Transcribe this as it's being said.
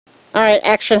Alright,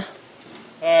 action.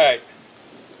 Alright,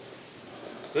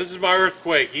 this is my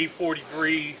Earthquake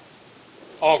E43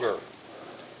 Auger,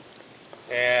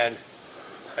 and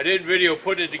I did video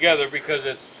putting it together because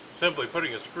it's simply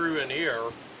putting a screw in here,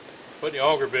 putting the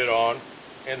auger bit on,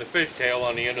 and the fishtail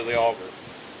on the end of the auger,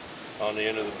 on the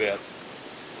end of the bit.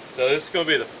 So this is going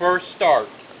to be the first start.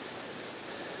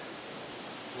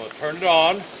 I'm going to turn it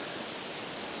on,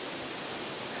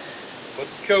 put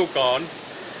the choke on,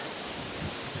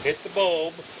 hit the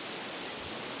bulb.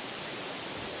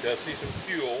 Gotta see some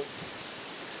fuel.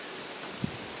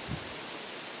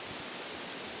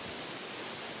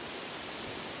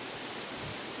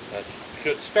 That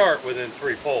should start within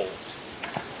 3 pulls.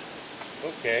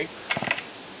 Okay.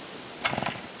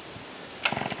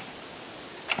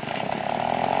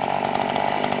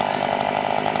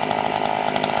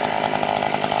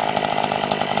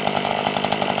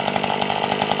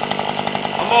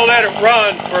 I'm gonna let it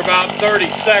run for about 30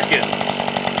 seconds.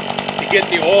 Get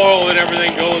the oil and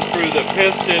everything going through the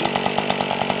piston.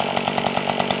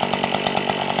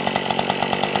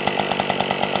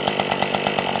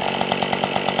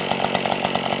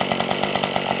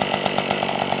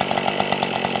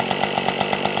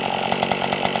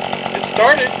 It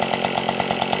started.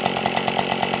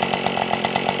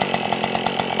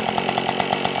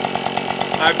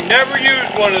 I've never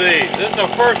used one of these. This is the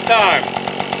first time.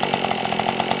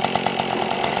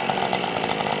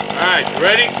 Alright, you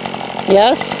ready?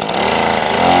 Yes.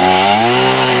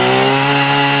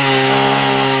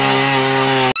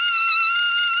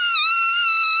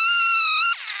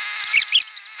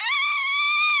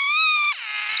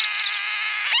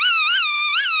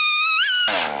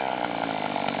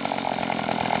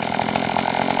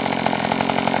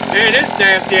 Man, this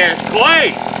nasty ass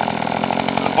clay.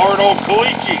 Hard old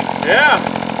caliche.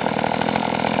 Yeah.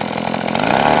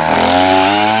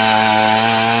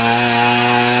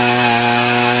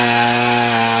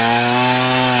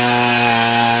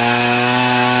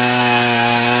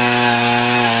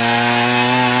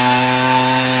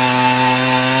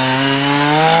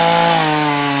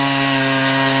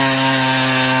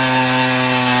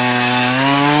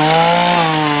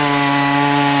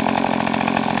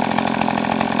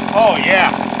 Oh yeah.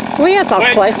 Well, yeah, it's all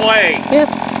Wet clay. clay. Yep.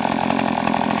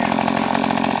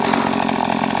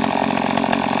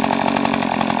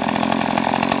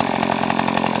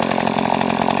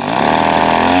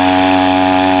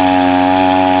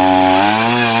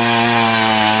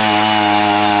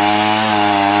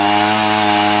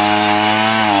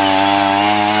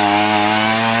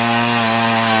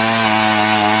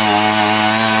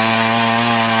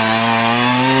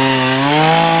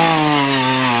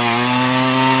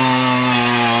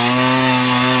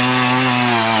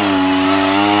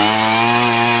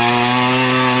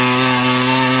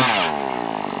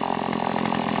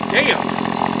 Damn.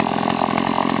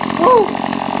 Woo.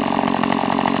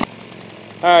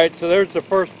 Alright, so there's the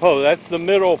first post. That's the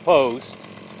middle post.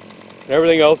 And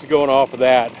everything else is going off of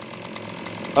that.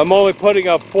 I'm only putting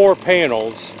up 4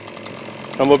 panels.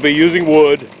 I'm going to be using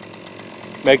wood,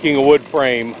 making a wood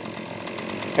frame.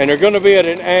 And they're going to be at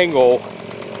an angle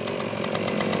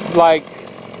like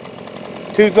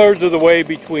 2/3 of the way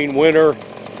between winter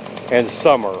and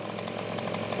summer.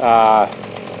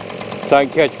 So I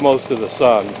can catch most of the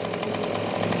sun.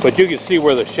 But you can see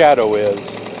where the shadow is.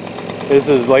 This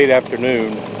is late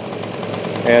afternoon,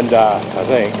 and I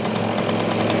think.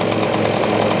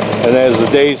 And as the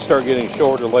days start getting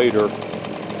shorter later,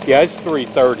 yeah, it's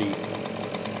 3:30.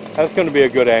 That's going to be a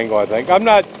good angle, I think. I'm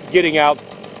not getting out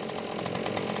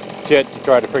yet to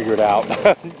try to figure it out.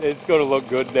 It's going to look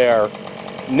good there.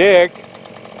 Nick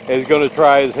is going to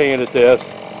try his hand at this.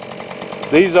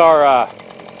 These are,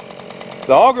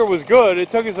 the auger was good. It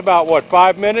took us about, what,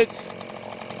 5 minutes?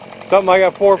 Something like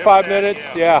that, 4 or 5 minutes?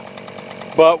 Yeah.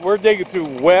 But we're digging through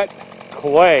wet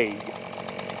clay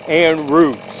and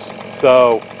roots.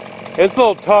 So it's a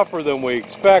little tougher than we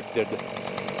expected.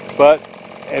 But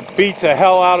it beats the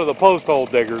hell out of the post hole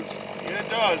diggers. Yeah, it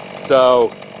does. So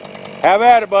have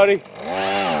at it, buddy.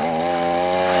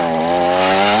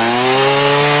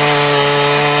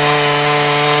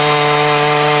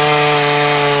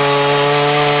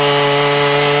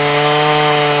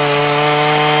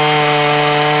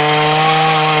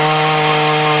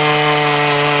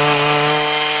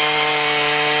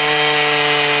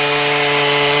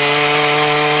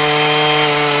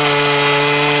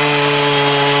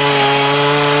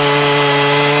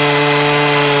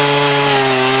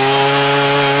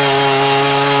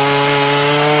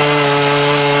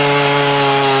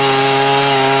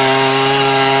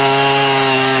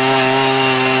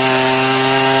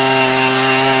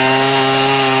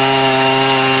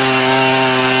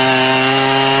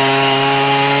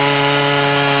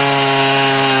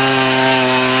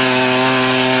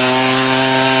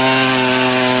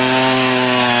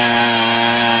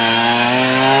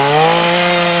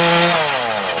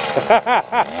 We're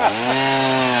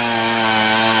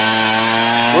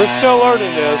still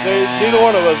learning this. Neither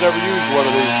one of us ever used one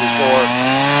of these before.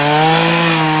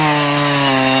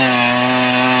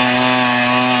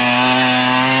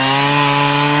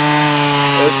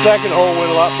 The second hole went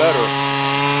a lot better.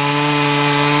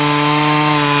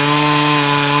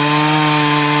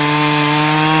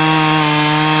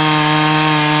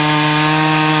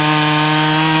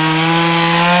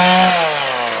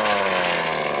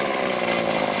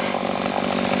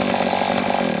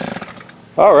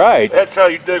 All right. That's how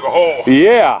you dig a hole.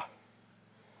 Yeah.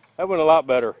 That went a lot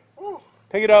better. Woo.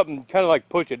 Pick it up and kind of like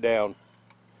push it down.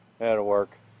 That'll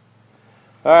work.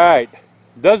 All right.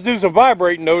 Does do some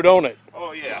vibrating though, don't it?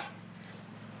 Oh yeah.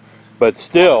 But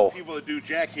still. People that do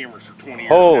jackhammers for 20 years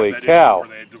Holy have that cow. issue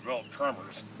where they develop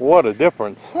tremors. What a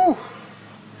difference. Whew. All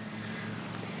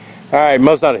right,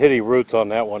 must not have hit any roots on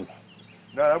that one.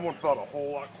 No, that one felt a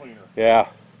whole lot cleaner. Yeah.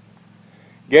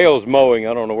 Gail's mowing.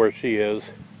 I don't know where she is.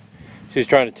 She's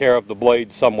trying to tear up the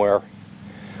blade somewhere.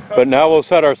 But now we'll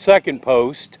set our second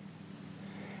post.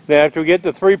 Then after we get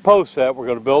the 3 posts set, we're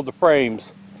going to build the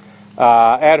frames.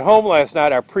 At home last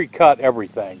night, I pre-cut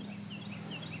everything.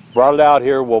 Brought it out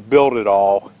here, we'll build it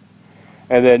all.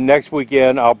 And then next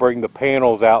weekend, I'll bring the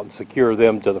panels out and secure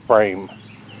them to the frame.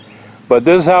 But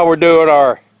this is how we're doing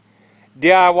our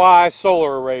DIY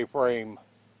solar array frame.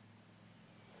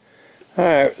 All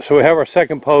right, so we have our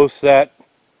second post set.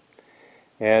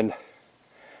 And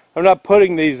I'm not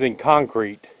putting these in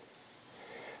concrete.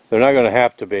 They're not going to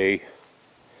have to be,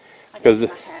 because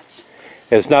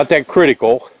it's not that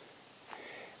critical,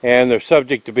 and they're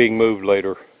subject to being moved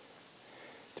later,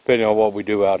 depending on what we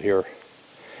do out here.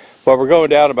 But we're going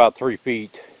down about 3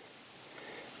 feet.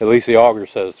 At least the auger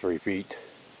says 3 feet.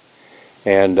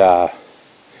 And we're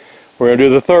going to do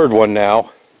the third one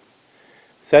now.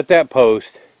 Set that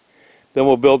post. Then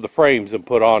we'll build the frames and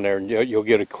put on there, and you'll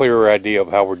get a clearer idea of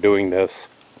how we're doing this.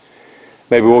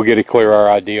 Maybe we'll get a clearer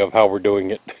idea of how we're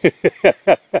doing it.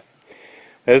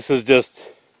 This is just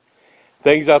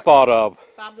things I thought of.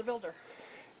 Bob the Builder.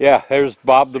 Yeah, there's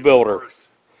Bob the Builder.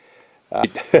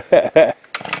 Yeah,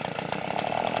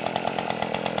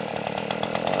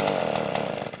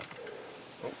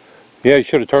 you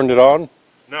should have turned it on.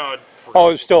 No, I forgot. Oh,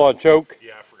 it's still on choke.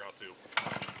 Yeah, I forgot to.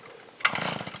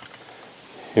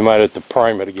 You might have to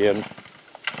prime it again.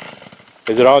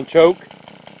 Is it on choke?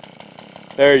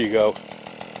 There you go.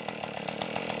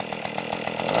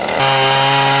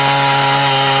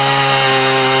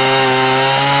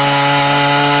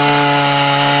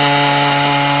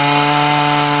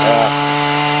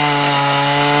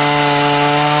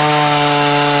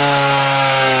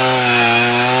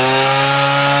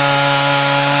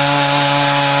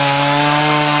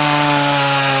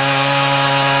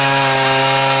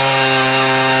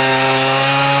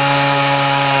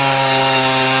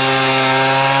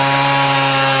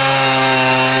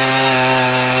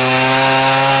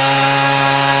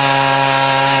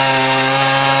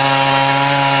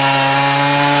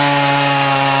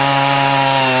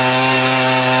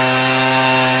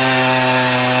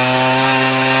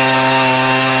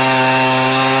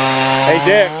 Hey,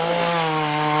 Dick.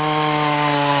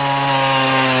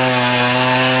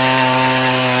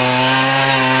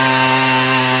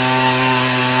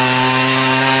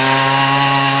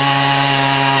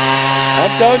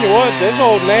 I'm telling you what, this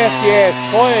old nasty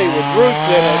ass clay with roots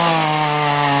in it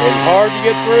is hard to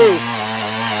get through.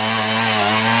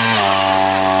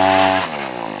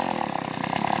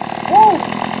 Woo!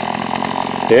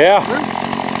 Yeah.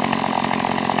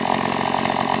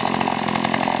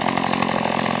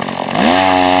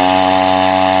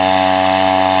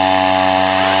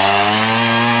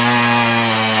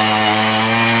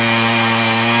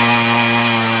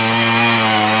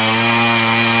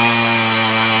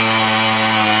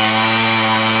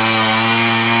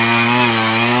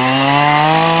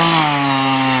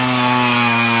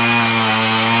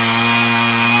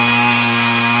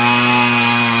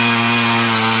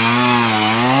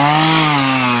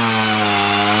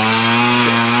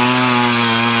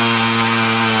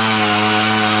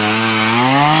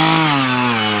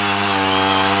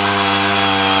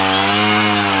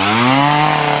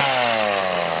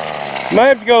 Might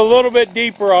have to go a little bit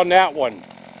deeper on that one.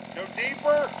 Go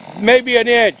deeper? Maybe an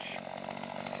inch.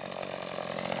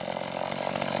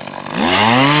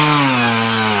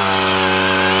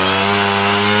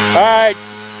 Alright.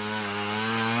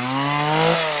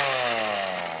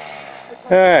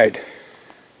 Alright.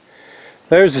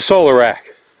 There's the solar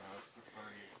rack.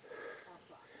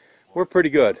 We're pretty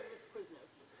good.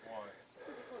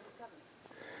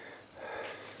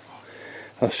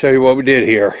 I'll show you what we did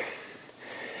here.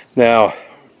 Now,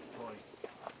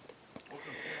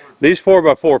 These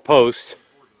 4x4 posts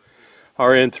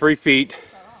are in 3 feet.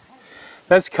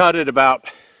 That's cut at about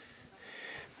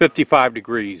 55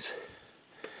 degrees.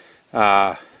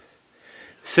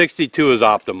 62 is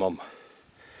optimum.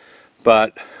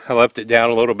 But I left it down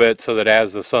a little bit so that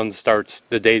as the sun starts,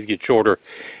 the days get shorter,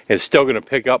 it's still going to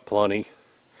pick up plenty.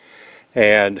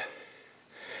 And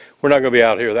we're not going to be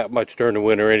out here that much during the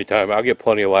winter anytime. I'll get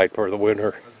plenty of light for the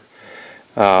winter.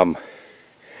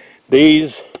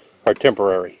 These are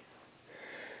temporary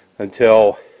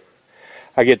until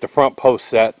I get the front post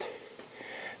set.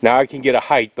 Now I can get a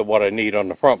height of what I need on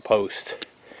the front post.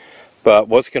 But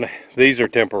these are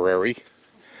temporary.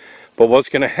 But what's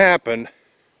going to happen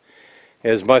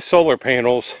is my solar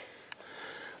panels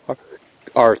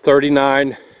are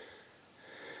 39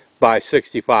 by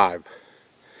 65.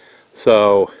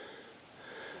 So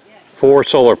 4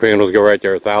 solar panels go right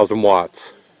there, 1,000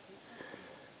 watts.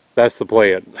 That's the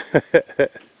plan.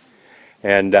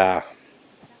 And I'm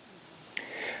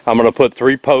going to put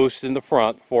 3 posts in the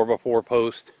front, 4x4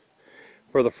 posts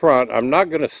for the front. I'm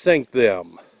not going to sink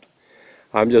them.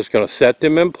 I'm just going to set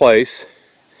them in place.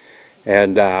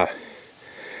 And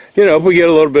you know, if we get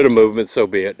a little bit of movement, so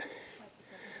be it.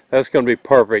 That's going to be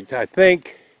perfect. I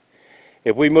think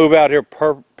if we move out here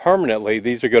permanently,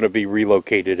 these are going to be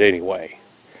relocated anyway.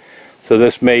 So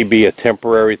this may be a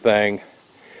temporary thing.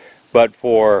 But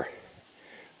for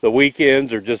the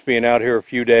weekends or just being out here a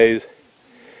few days,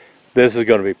 this is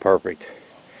going to be perfect.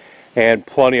 And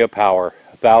plenty of power.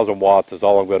 1,000 watts is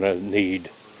all I'm going to need.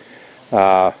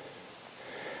 I'm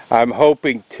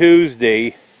hoping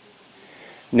Tuesday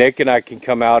Nick and I can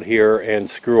come out here and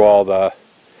screw all the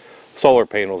solar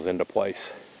panels into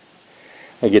place.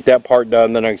 I get that part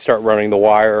done, then I can start running the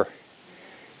wire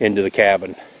into the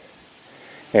cabin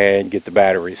and get the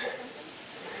batteries.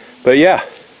 But yeah,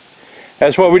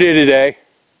 that's what we did today,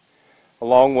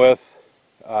 along with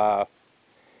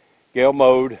Gail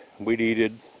mowed, weed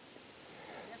eated,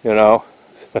 you know,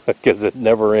 because it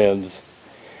never ends.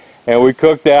 And we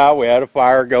cooked out, we had a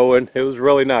fire going. It was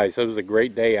really nice. It was a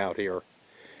great day out here.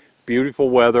 Beautiful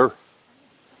weather,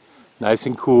 nice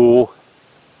and cool.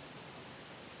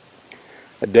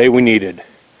 A day we needed.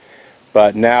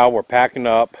 But now we're packing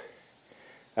up.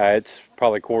 It's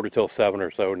probably 6:45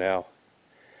 or so now.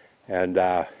 And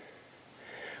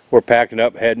we're packing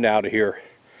up, heading out of here.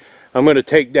 I'm going to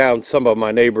take down some of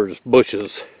my neighbor's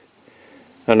bushes.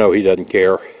 I know he doesn't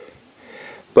care.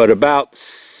 But about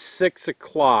 6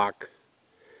 o'clock,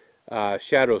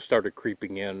 shadows started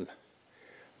creeping in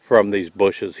from these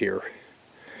bushes here.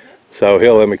 So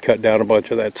he'll let me cut down a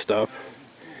bunch of that stuff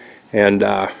and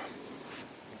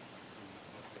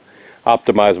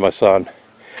optimize my son.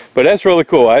 But that's really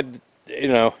cool. You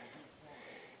know,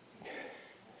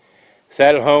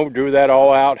 sat at home, drew that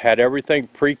all out, had everything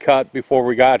pre-cut before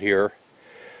we got here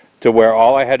to where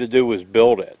all I had to do was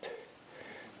build it.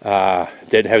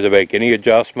 Didn't have to make any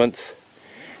adjustments,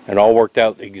 and all worked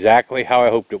out exactly how I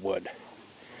hoped it would.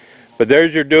 But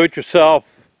there's your do-it-yourself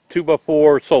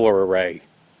 2x4 solar array.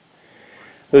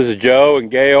 This is Joe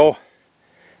and Gail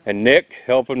and Nick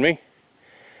helping me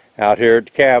out here at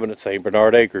the cabin at St.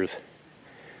 Bernard Acres.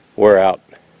 We're out.